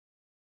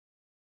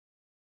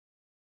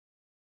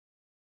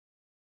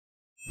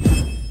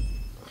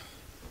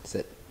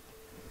Sit.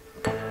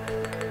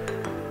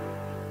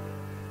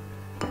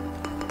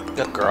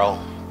 Good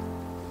girl.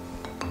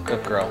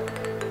 Good girl.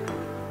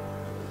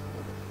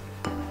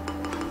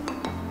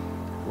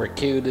 We're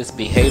cued this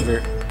behavior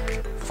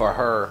for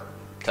her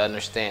to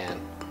understand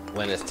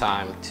when it's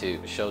time to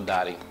show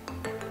Dottie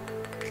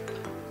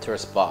to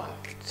respond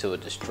to a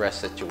distress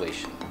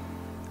situation,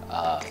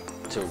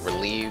 to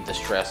relieve the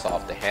stress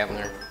off the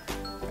handler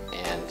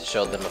and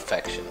show them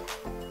affection,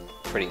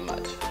 pretty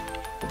much,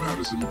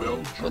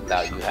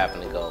 without you having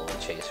to go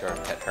and chase her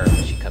and pet her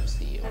when she comes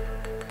to you.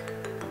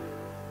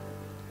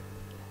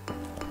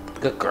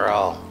 Good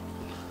girl.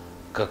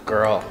 Good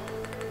girl.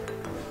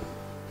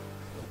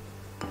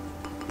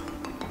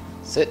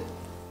 Sit.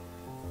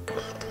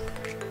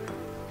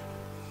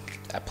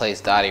 I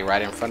placed Dottie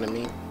right in front of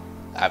me.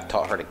 I've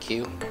taught her to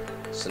cue,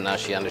 so now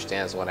she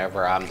understands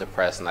whenever I'm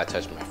depressed and I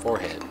touch my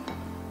forehead,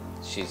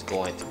 she's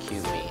going to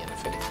cue me in the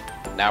face.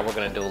 Now we're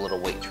going to do a little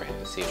weight training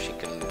and see if she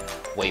can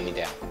weigh me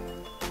down.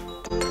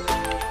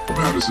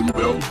 Madison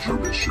Bell,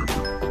 German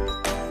Sugar.